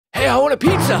Hey, I want a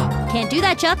pizza! Can't do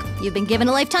that, Chuck. You've been given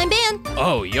a lifetime ban.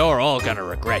 Oh, you're all gonna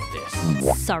regret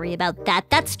this. Sorry about that.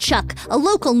 That's Chuck, a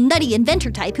local nutty inventor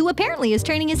type who apparently is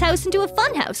turning his house into a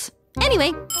fun house.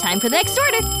 Anyway, time for the next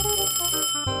order.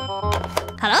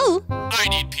 Hello? I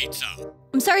need pizza.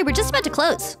 I'm sorry, we're just about to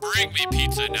close. Bring me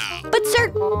pizza now. But sir,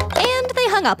 and they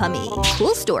hung up on me.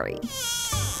 Cool story.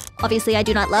 Obviously, I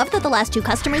do not love that the last 2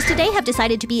 customers today have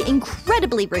decided to be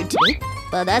incredibly rude to me.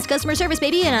 But that's customer service,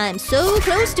 baby, and I'm so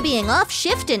close to being off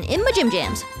shift and in my gym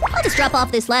jams. I'll just drop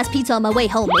off this last pizza on my way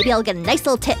home. Maybe I'll get a nice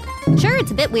little tip. Sure, it's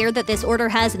a bit weird that this order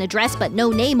has an address but no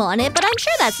name on it, but I'm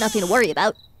sure that's nothing to worry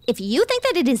about. If you think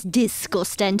that it is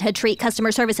disgusting to treat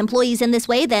customer service employees in this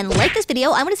way, then like this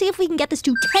video. I want to see if we can get this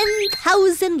to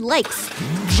 10,000 likes.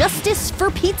 Justice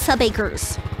for pizza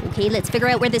bakers. Okay, let's figure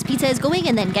out where this pizza is going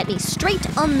and then get me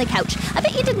straight on the couch. I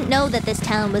bet you didn't know that this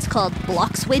town was called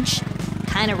Bloxwich.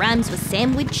 Kinda rhymes with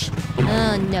sandwich.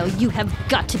 Oh no, you have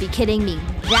got to be kidding me.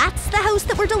 That's the house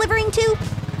that we're delivering to?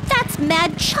 That's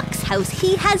Mad Chuck's house.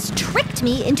 He has tricked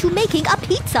me into making a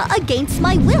pizza against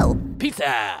my will.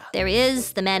 Pizza! There he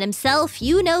is, the man himself.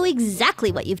 You know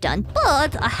exactly what you've done.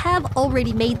 But I have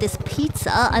already made this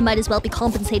pizza. I might as well be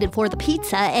compensated for the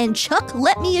pizza. And Chuck,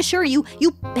 let me assure you,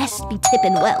 you best be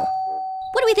tipping well.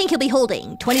 What do we think he'll be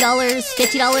holding? $20,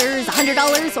 $50,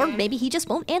 $100? Or maybe he just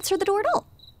won't answer the door at all.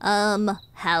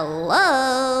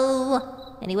 Hello?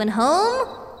 Anyone home?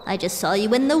 I just saw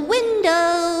you in the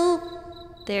window.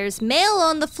 There's mail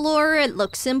on the floor. It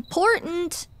looks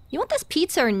important. You want this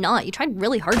pizza or not? You tried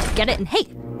really hard to get it, and hey.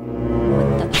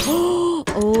 What the?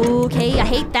 Okay, I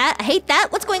hate that. I hate that.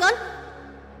 What's going on?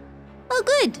 Oh,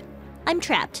 good. I'm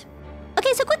trapped.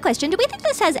 Okay, so quick question. Do we think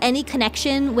this has any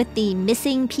connection with the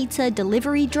missing pizza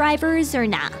delivery drivers or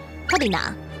nah? Probably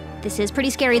nah. This is pretty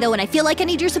scary though, and I feel like I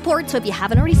need your support, so if you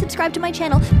haven't already subscribed to my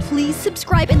channel, please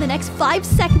subscribe in the next 5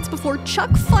 seconds before Chuck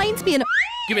finds me and—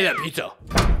 Give me that pizza.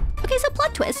 Okay, so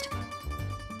plot twist.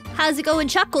 How's it going,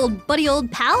 Chuck, old buddy,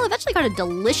 old pal? I've actually got a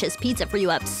delicious pizza for you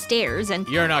upstairs, and—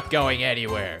 You're not going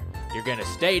anywhere. You're gonna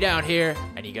stay down here,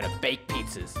 and you're gonna bake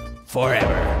pizzas. Forever.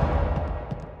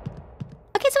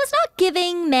 Okay, so it's not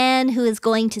giving man who is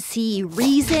going to see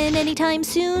reason anytime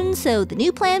soon, so the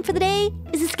new plan for the day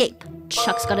is escape.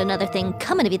 Chuck's got another thing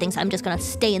coming if he thinks I'm just gonna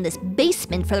stay in this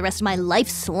basement for the rest of my life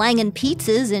slanging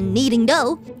pizzas and kneading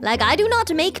dough. Like, I do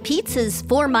not make pizzas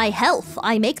for my health.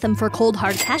 I make them for cold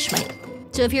hard cash money.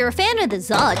 So if you're a fan of the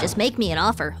za, just make me an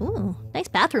offer. Ooh, nice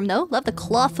bathroom though. Love the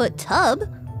clawfoot tub.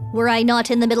 Were I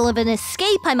not in the middle of an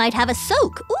escape, I might have a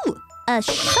soak. Ooh, a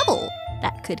shovel.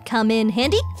 That could come in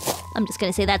handy. I'm just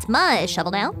gonna say that's my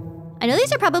shovel now. I know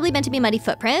these are probably meant to be muddy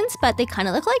footprints, but they kind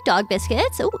of look like dog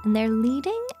biscuits. Oh, and they're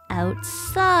leading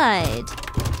outside.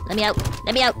 Let me out,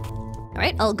 let me out. All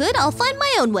right, all good, I'll find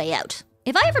my own way out.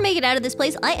 If I ever make it out of this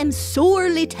place, I am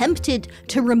sorely tempted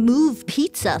to remove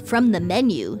pizza from the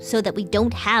menu so that we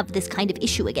don't have this kind of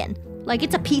issue again. Like,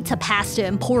 it's a pizza pasta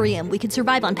emporium. We could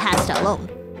survive on pasta alone.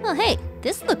 Oh, hey,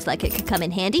 this looks like it could come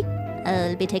in handy.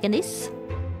 I'll be taking this.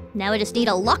 Now I just need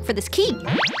a lock for this key.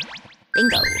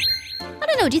 Bingo. I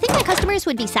don't know, do you think my customers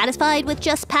would be satisfied with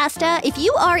just pasta? If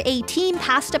you are a team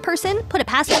pasta person, put a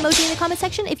pasta emoji in the comment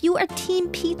section. If you are team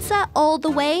pizza all the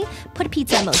way, put a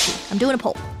pizza emoji. I'm doing a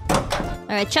poll.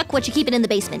 All right, Chuck, what you keeping in the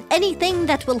basement? Anything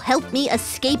that will help me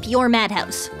escape your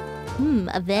madhouse.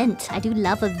 A vent. I do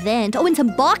love a vent. Oh, and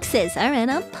some boxes. All right,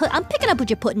 I'm picking up what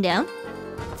you're putting down.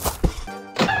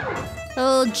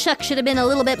 Old Chuck should have been a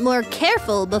little bit more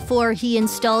careful before he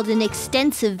installed an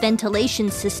extensive ventilation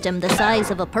system the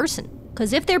size of a person.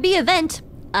 Because if there be a vent,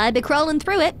 I'd be crawling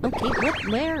through it. Okay,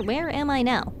 where am I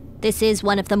now? This is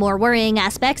one of the more worrying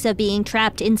aspects of being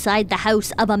trapped inside the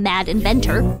house of a mad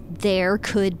inventor. There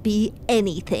could be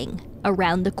anything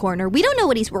around the corner. We don't know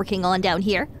what he's working on down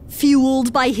here.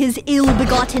 Fueled by his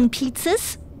ill-begotten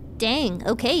pizzas. Dang,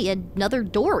 okay, another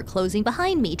door closing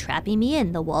behind me, trapping me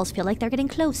in. The walls feel like they're getting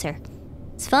closer.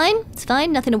 It's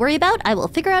fine, nothing to worry about. I will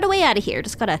figure out a way out of here.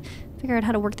 Just gotta figure out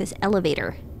how to work this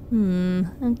elevator.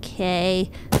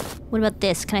 Okay. What about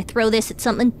this? Can I throw this at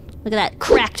something? Look at that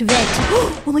cracked vent.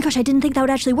 Oh my gosh, I didn't think that would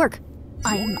actually work.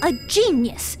 I'm a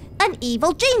genius, an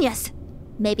evil genius.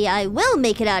 Maybe I will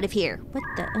make it out of here. What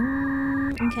the,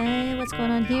 okay, what's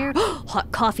going on here?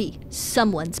 Hot coffee.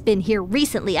 Someone's been here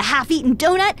recently. A half-eaten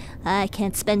donut? I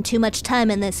can't spend too much time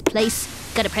in this place.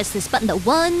 Gotta press this button, the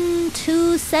 1,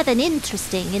 2, 7.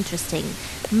 Interesting.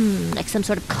 Like some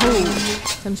sort of code.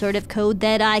 Some sort of code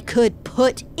that I could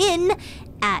put in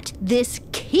at this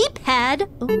keypad.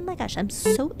 Oh my gosh, I'm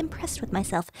so impressed with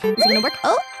myself. Is it gonna work?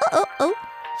 Oh.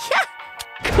 Yeah,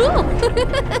 cool.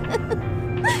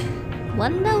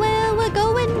 Wonder where we're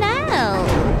going now.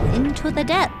 Into the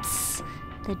depths.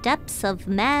 The depths of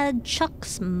Mad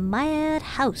Chuck's mad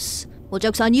house. Well,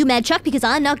 joke's on you, Mad Chuck, because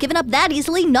I'm not giving up that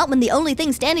easily. Not when the only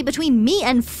thing standing between me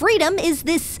and freedom is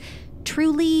this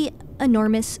truly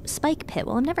enormous spike pit.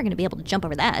 Well, I'm never going to be able to jump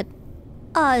over that.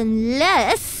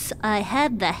 Unless I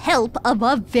have the help of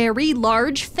a very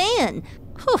large fan.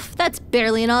 Oof, that's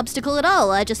barely an obstacle at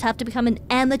all. I just have to become an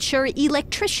amateur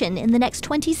electrician in the next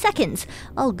 20 seconds.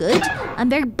 All good. I'm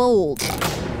very bold.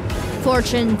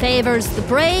 Fortune favors the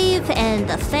brave, and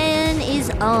the fan is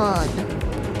on.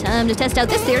 Time to test out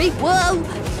this theory. Whoa!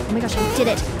 Oh my gosh, I did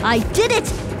it! I did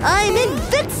it! I'm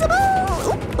invincible!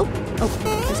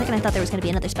 Oh, for a second I thought there was gonna be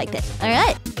another spike pit. All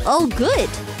right, all good.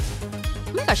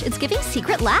 Oh my gosh, it's giving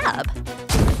secret lab.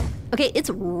 Okay, it's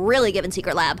really giving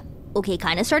secret lab. Okay,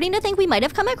 kind of starting to think we might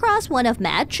have come across one of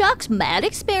Mad Chuck's mad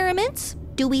experiments.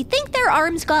 Do we think their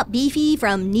arms got beefy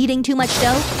from kneading too much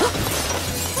dough?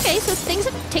 Okay, so things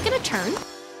have taken a turn.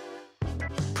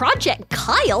 Project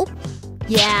Kyle?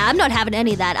 Yeah, I'm not having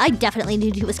any of that. I definitely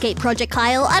need to escape Project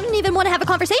Kyle. I don't even want to have a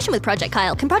conversation with Project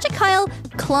Kyle. Can Project Kyle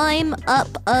climb up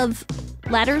of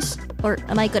ladders? Or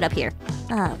am I good up here?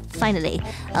 Ah, finally.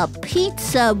 A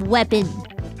pizza weapon.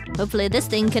 Hopefully this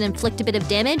thing can inflict a bit of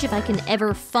damage if I can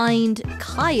ever find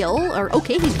Kyle. Or,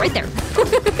 okay, he's right there.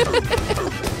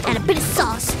 And a bit of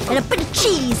sauce, and a bit of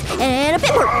cheese, and a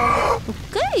bit more.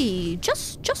 Okay,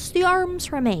 just the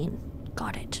arms remain.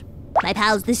 Got it. My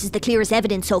pals, this is the clearest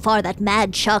evidence so far that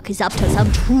Mad Chuck is up to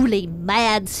some truly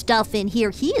mad stuff in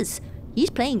here. He's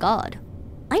playing God.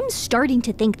 I'm starting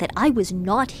to think that I was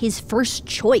not his first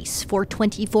choice for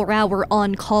 24-hour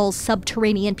on-call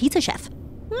subterranean pizza chef.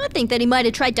 I think that he might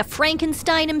have tried to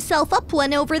Frankenstein himself up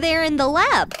one over there in the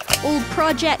lab. Old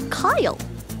Project Kyle.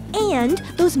 And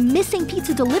those missing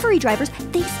pizza delivery drivers,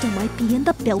 they still might be in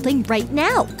the building right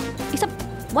now. Except,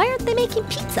 why aren't they making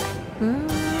pizza?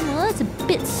 Well, that's a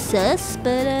bit sus,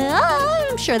 but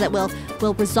I'm sure that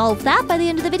we'll resolve that by the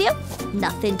end of the video.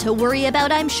 Nothing to worry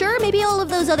about, I'm sure. Maybe all of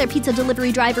those other pizza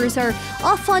delivery drivers are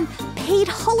off on paid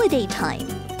holiday time.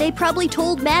 They probably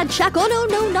told Mad Chuck, oh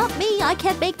no, not me. I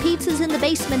can't make pizzas in the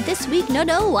basement this week.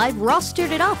 No, I've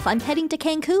rostered it off. I'm heading to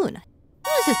Cancun.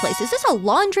 What is this place? Is this a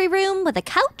laundry room with a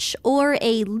couch or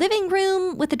a living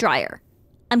room with a dryer?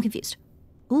 I'm confused.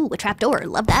 Ooh, a trapdoor.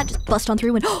 Love that. Just bust on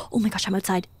through and oh my gosh, I'm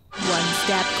outside. One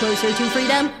step closer to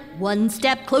freedom. One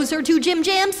step closer to Jim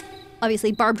Jams.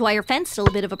 Obviously, barbed wire fence, still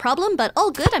a bit of a problem, but all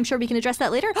good. I'm sure we can address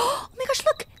that later. Oh my gosh,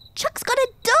 look. Chuck's got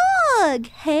a dog.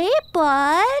 Hey,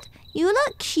 bud. You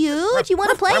look cute. You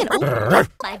want to play?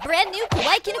 My brand new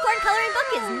Kawaii Kunicorn coloring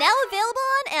book is now available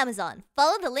on Amazon.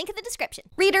 Follow the link in the description.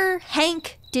 Reader,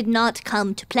 Hank did not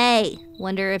come to play.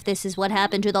 Wonder if this is what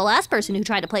happened to the last person who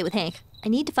tried to play with Hank. I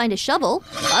need to find a shovel.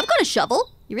 I've got a shovel.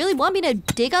 You really want me to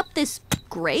dig up this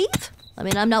grave? I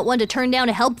mean, I'm not one to turn down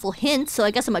a helpful hint, so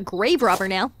I guess I'm a grave robber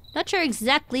now. Not sure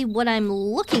exactly what I'm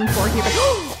looking for here,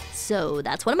 but so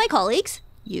that's one of my colleagues.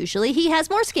 Usually he has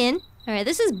more skin. All right,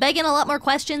 this is begging a lot more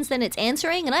questions than it's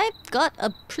answering, and I've got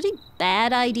a pretty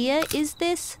bad idea. Is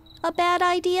this a bad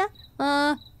idea?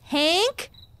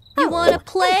 Hank? You want to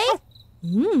play?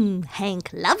 Hank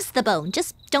loves the bone.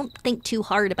 Just don't think too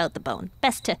hard about the bone.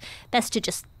 Best to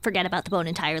just forget about the bone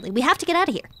entirely. We have to get out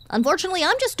of here. Unfortunately,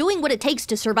 I'm just doing what it takes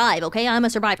to survive, okay? I'm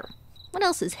a survivor. What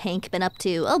else has Hank been up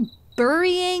to? Oh,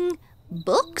 burying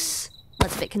books?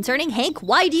 That's a bit concerning. Hank,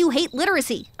 why do you hate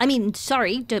literacy? I mean,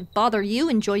 sorry to bother you.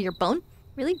 Enjoy your bone.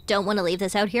 Really don't want to leave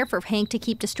this out here for Hank to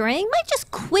keep destroying. Might just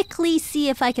quickly see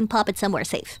if I can pop it somewhere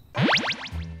safe.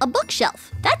 A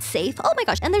bookshelf. That's safe. Oh my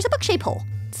gosh. And there's a book shape hole.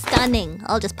 Stunning.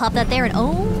 I'll just pop that there and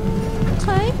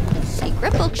okay.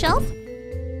 Secret bookshelf.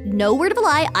 No word of a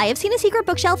lie, I have seen a secret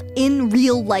bookshelf in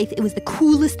real life. It was the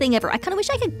coolest thing ever. I kind of wish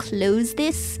I could close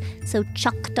this so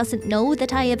Chuck doesn't know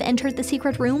that I have entered the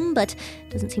secret room, but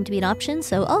doesn't seem to be an option,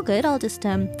 so all good. I'll just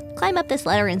climb up this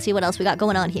ladder and see what else we got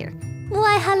going on here.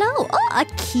 Why, hello. Oh, a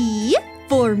key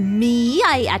for me.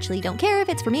 I actually don't care if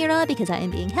it's for me or not because I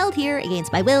am being held here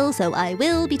against my will, so I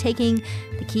will be taking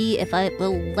the key if it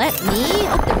will let me.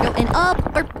 Oh, there we go. And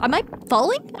up. Am I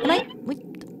falling?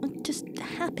 What just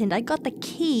happened? I got the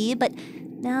key, but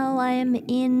now I am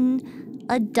in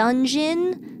a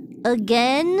dungeon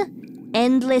again.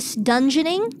 Endless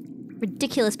dungeoning.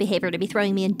 Ridiculous behavior to be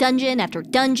throwing me in dungeon after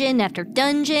dungeon after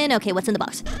dungeon. Okay, what's in the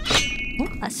box? Oh,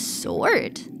 a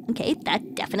sword. Okay,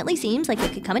 that definitely seems like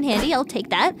it could come in handy. I'll take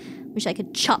that. Wish I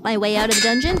could chop my way out of the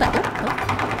dungeon, but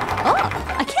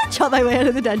I can't chop my way out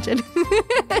of the dungeon.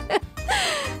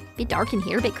 Bit dark in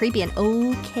here, a bit creepy, and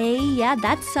okay, yeah,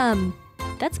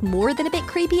 that's more than a bit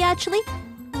creepy, actually.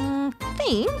 I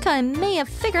think I may have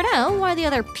figured out why the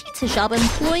other pizza shop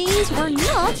employees were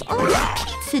not on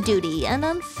pizza duty, and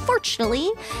unfortunately,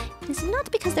 it is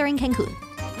not because they're in Cancun.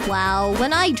 Wow,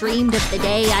 when I dreamed of the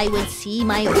day I would see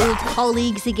my old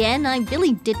colleagues again, I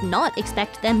really did not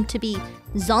expect them to be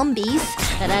zombies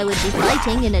that I would be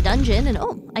fighting in a dungeon. And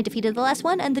oh, I defeated the last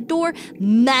one, and the door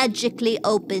magically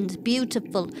opened.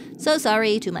 Beautiful. So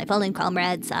sorry to my fallen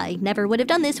comrades. I never would have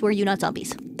done this were you not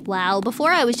zombies. Wow,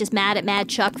 before I was just mad at Mad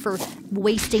Chuck for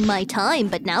wasting my time,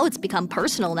 but now it's become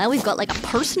personal. Now we've got like a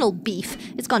personal beef.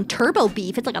 It's gone turbo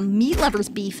beef. It's like a meat lover's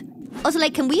beef. Also,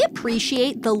 like, can we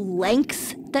appreciate the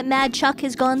lengths that Mad Chuck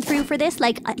has gone through for this?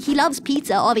 Like, he loves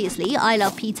pizza, obviously. I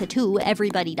love pizza too.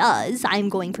 Everybody does. I'm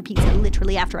going for pizza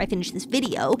literally after I finish this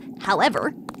video.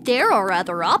 However, there are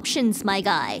other options, my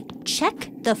guy. Check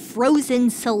the frozen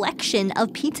selection of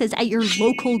pizzas at your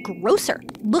local grocer.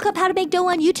 Look up how to make dough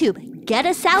on YouTube. Get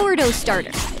a sourdough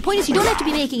starter. The point is, you don't have to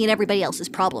be making it everybody else's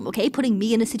problem, okay? Putting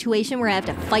me in a situation where I have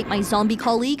to fight my zombie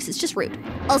colleagues is just rude.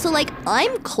 Also, like,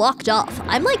 I'm clocked off.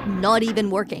 I'm, like, not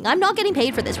even working. I'm not getting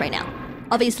paid for this right now.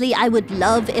 Obviously, I would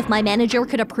love if my manager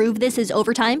could approve this as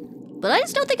overtime, but I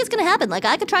just don't think it's gonna happen. Like,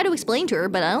 I could try to explain to her,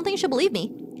 but I don't think she'll believe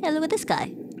me. Hey, look at this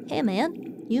guy. Hey,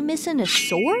 man, you missing a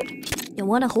sword? You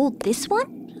wanna hold this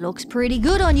one? Looks pretty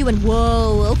good on you, and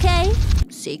whoa, okay.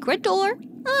 Secret door.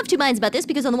 I have two minds about this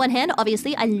because on the one hand,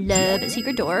 obviously, I love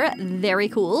Secret Door. Very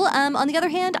cool. On the other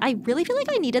hand, I really feel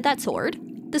like I needed that sword.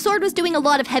 The sword was doing a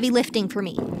lot of heavy lifting for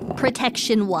me,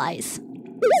 protection-wise.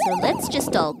 So let's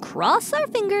just all cross our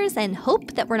fingers and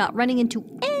hope that we're not running into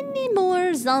any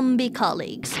more zombie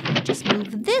colleagues. Just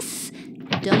move this.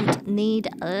 Don't need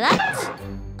that.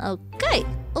 Okay.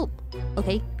 Oh,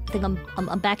 okay. I think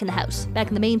I'm back in the house. Back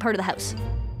in the main part of the house.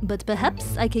 But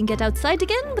perhaps I can get outside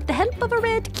again with the help of a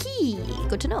red key.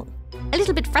 Good to know. A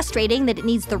little bit frustrating that it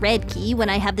needs the red key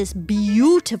when I have this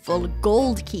beautiful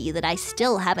gold key that I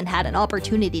still haven't had an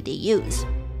opportunity to use.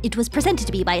 It was presented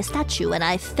to me by a statue and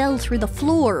I fell through the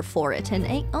floor for it and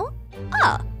okay,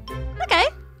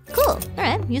 cool. All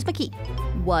right, use my key.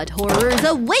 What horrors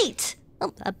await?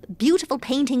 Oh, a beautiful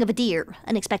painting of a deer,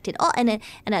 unexpected. Oh, and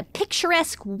a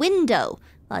picturesque window.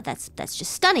 That's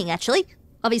just stunning, actually.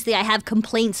 Obviously, I have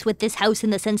complaints with this house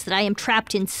in the sense that I am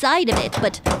trapped inside of it,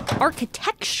 but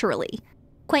architecturally,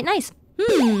 quite nice.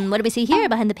 What do we see here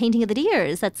behind the painting of the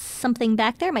deers? That's something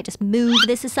back there. Might just move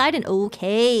this aside and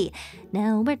okay.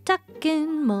 Now we're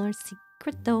talking more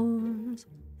secret doors.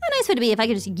 How nice would it be if I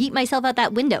could just yeet myself out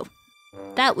that window?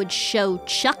 That would show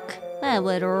Chuck. That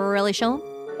would really show him.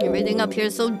 Everything up here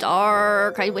is so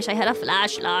dark. I wish I had a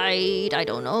flashlight. I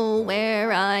don't know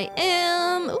where I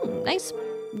am. Ooh, nice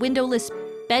windowless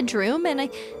bedroom, and I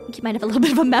think you might have a little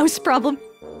bit of a mouse problem.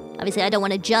 Obviously, I don't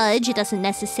want to judge. It doesn't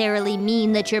necessarily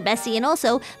mean that you're Bessie, and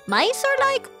also, mice are,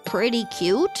 like, pretty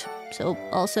cute. So,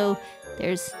 also,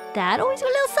 there's that. Oh, he's got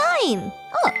a little sign.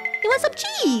 Oh, he wants some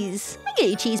cheese. I get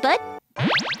you cheese, bud.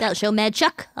 That'll show Mad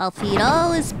Chuck. I'll feed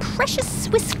all his precious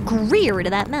Swiss Greer to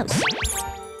that mouse.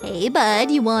 Hey, bud,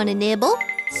 you want a nibble?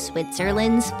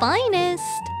 Switzerland's finest.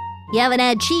 You haven't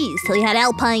had cheese till you had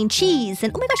Alpine cheese,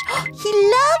 and oh my gosh, he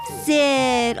loves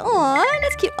it! Aw,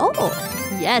 that's cute. Oh,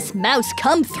 yes, mouse,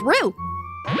 come through!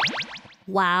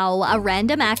 Wow, a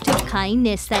random act of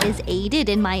kindness that is aided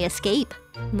in my escape.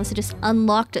 Unless it just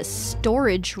unlocked a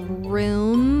storage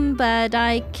room, but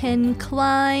I can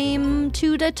climb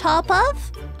to the top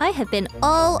of? I have been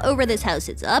all over this house.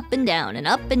 It's up and down and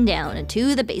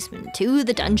to the basement, to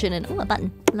the dungeon, and oh, a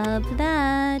button. Love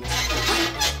that.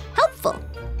 Helpful.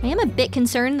 I am a bit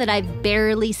concerned that I've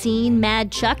barely seen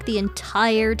Mad Chuck the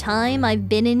entire time I've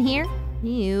been in here.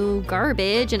 Ew,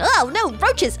 garbage, and oh no,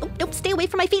 roaches! Oh, no, stay away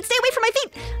from my feet, stay away from my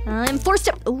feet! I'm forced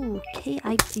to, oh, okay,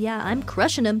 I'm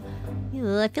crushing them.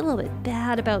 Ew, I feel a little bit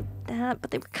bad about that, but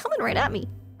they were coming right at me.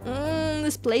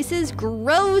 This place is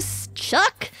gross,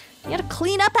 Chuck. You gotta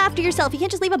clean up after yourself. You can't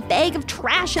just leave a bag of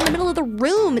trash in the middle of the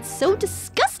room. It's so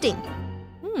disgusting.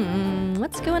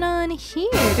 What's going on here?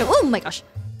 Oh my gosh.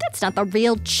 That's not the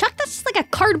real Chuck. That's just like a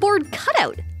cardboard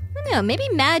cutout. I don't know, maybe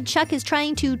Mad Chuck is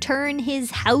trying to turn his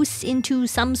house into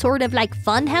some sort of like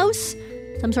fun house?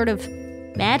 Some sort of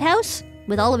madhouse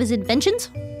with all of his inventions?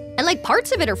 And like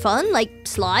parts of it are fun, like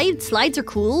slides. Slides are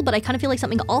cool, but I kind of feel like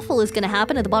something awful is gonna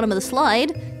happen at the bottom of the slide.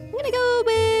 I'm gonna go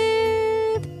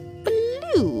with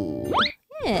blue.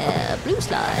 Yeah, blue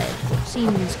slide.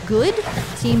 Seems good.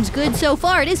 Seems good so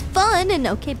far. It is fun and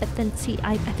okay, but then see,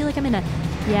 I feel like I'm in a,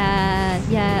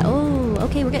 yeah, oh,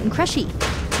 okay, we're getting crushy.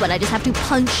 But I just have to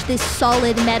punch this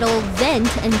solid metal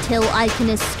vent until I can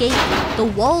escape the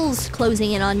walls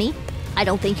closing in on me. I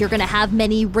don't think you're gonna have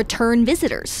many return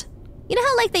visitors. You know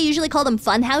how like they usually call them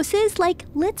fun houses? Like,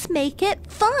 let's make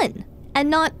it fun. and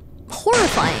not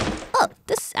horrifying. Oh,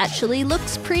 this actually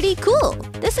looks pretty cool.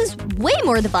 This is way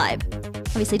more the vibe.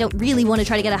 Obviously, I don't really want to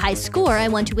try to get a high score. I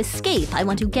want to escape. I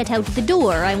want to get out the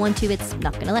door. It's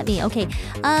not gonna let me. Okay,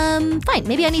 fine.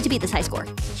 Maybe I need to beat this high score.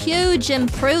 Huge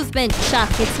improvement, Chuck.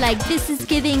 It's like this is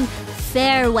giving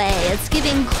fairway. It's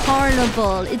giving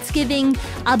carnival. It's giving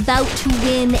about to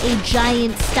win a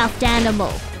giant stuffed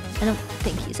animal. I don't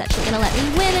think he's actually gonna let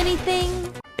me win anything.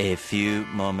 A few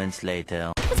moments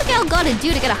later. What's a gal gotta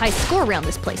do to get a high score around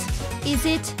this place? Is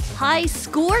it high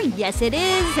score? Yes, it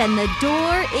is, and the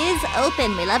door is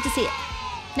open. We love to see it.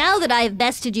 Now that I've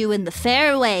bested you in the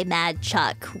fairway, Mad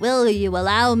Chuck, will you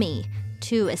allow me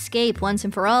to escape once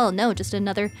and for all? No, just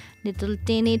another little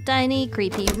teeny tiny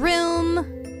creepy room.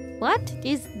 What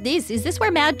is this? Is this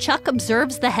where Mad Chuck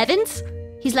observes the heavens?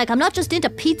 He's like, I'm not just into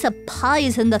pizza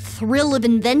pies and the thrill of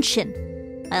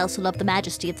invention. I also love the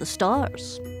majesty of the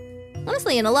stars.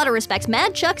 Honestly, in a lot of respects,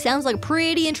 Mad Chuck sounds like a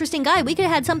pretty interesting guy. We could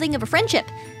have had something of a friendship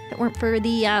if it weren't for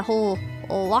the whole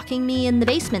locking me in the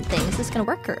basement thing. Is this gonna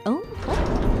work?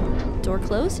 Or door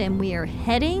closed, and we are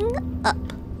heading up.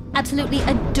 Absolutely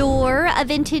adore a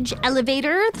vintage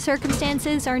elevator. The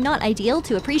circumstances are not ideal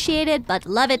to appreciate it, but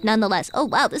love it nonetheless. Oh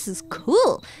wow, this is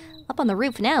cool. Up on the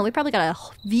roof now, we probably got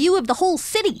a view of the whole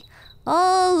city.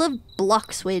 All of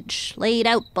Bloxwich laid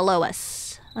out below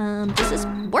us. Does this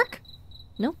work?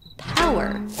 No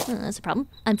power. That's a problem.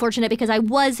 Unfortunate, because I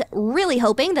was really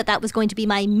hoping that was going to be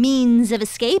my means of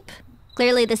escape.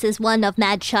 Clearly this is one of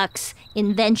Mad Chuck's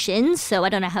inventions, so I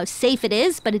don't know how safe it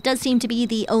is, but it does seem to be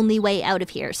the only way out of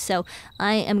here. So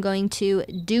I am going to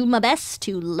do my best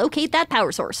to locate that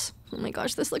power source. Oh my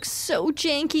gosh, this looks so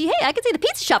janky. Hey, I can see the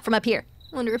pizza shop from up here.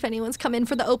 I wonder if anyone's come in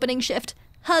for the opening shift.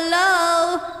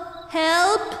 Hello?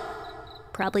 Help?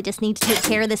 Probably just need to take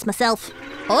care of this myself.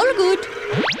 All good.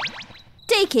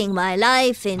 Taking my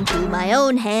life into my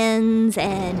own hands,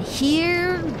 and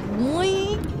here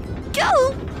we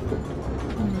go.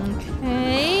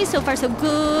 Okay, so far so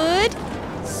good.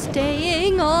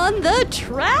 Staying on the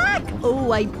track.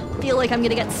 Oh, I feel like I'm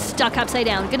gonna get stuck upside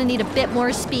down. Gonna need a bit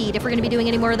more speed if we're gonna be doing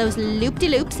any more of those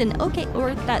loop-de-loops. And okay,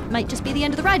 or that might just be the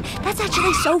end of the ride. That's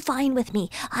actually so fine with me.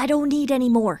 I don't need any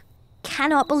more.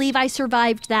 Cannot believe I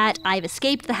survived that. I've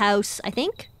escaped the house, I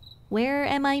think. Where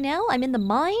am I now? I'm in the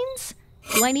mines?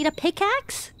 Do I need a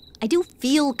pickaxe? I do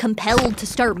feel compelled to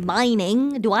start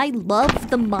mining. Do I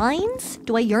love the mines?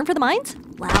 Do I yearn for the mines?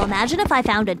 Wow, imagine if I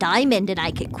found a diamond and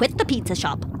I could quit the pizza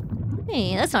shop.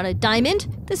 Hey, that's not a diamond.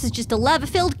 This is just a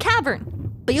lava-filled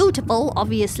cavern. Beautiful,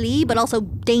 obviously, but also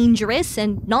dangerous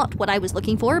and not what I was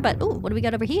looking for. But, oh, what do we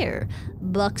got over here?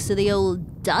 Bucks of the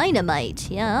old dynamite.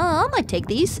 Yeah, I might take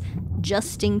these,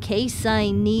 just in case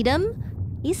I need them.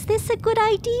 Is this a good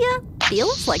idea?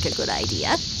 Feels like a good idea.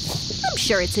 I'm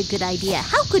sure it's a good idea.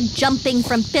 How could jumping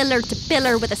from pillar to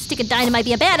pillar with a stick of dynamite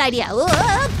be a bad idea?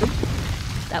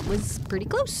 That was pretty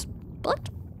close, but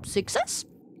success.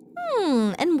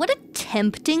 And what a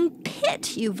tempting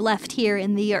pit you've left here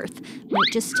in the earth.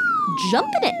 Might just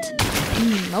jump in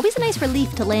it. Always a nice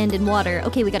relief to land in water.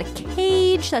 Okay, we got a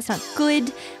cage. That's not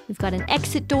good. We've got an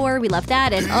exit door. We love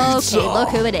that. And okay, look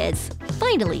who it is.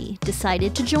 Finally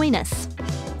decided to join us.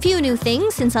 Few new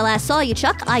things since I last saw you,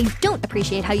 Chuck. I don't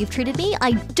appreciate how you've treated me.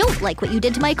 I don't like what you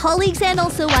did to my colleagues, and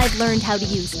also I've learned how to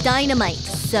use dynamite.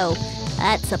 So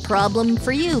that's a problem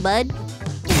for you, bud.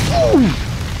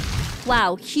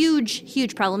 Wow,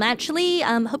 huge problem, actually.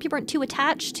 Hope you weren't too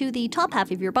attached to the top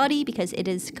half of your body, because it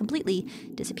has completely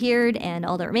disappeared, and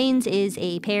all that remains is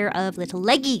a pair of little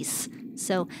leggies.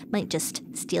 So might just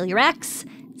steal your axe,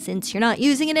 since you're not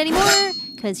using it anymore,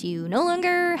 because you no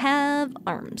longer have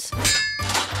arms.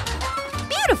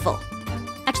 Beautiful.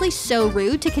 Actually, so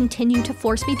rude to continue to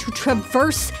force me to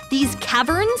traverse these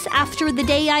caverns after the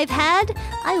day I've had.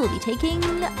 I will be taking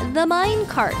the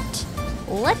minecart.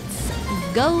 Let's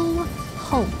go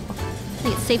home. I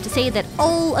think it's safe to say that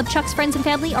all of Chuck's friends and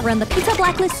family are on the pizza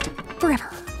blacklist forever.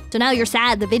 So now you're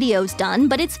sad the video's done,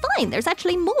 but it's fine. There's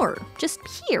actually more, just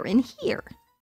here and here.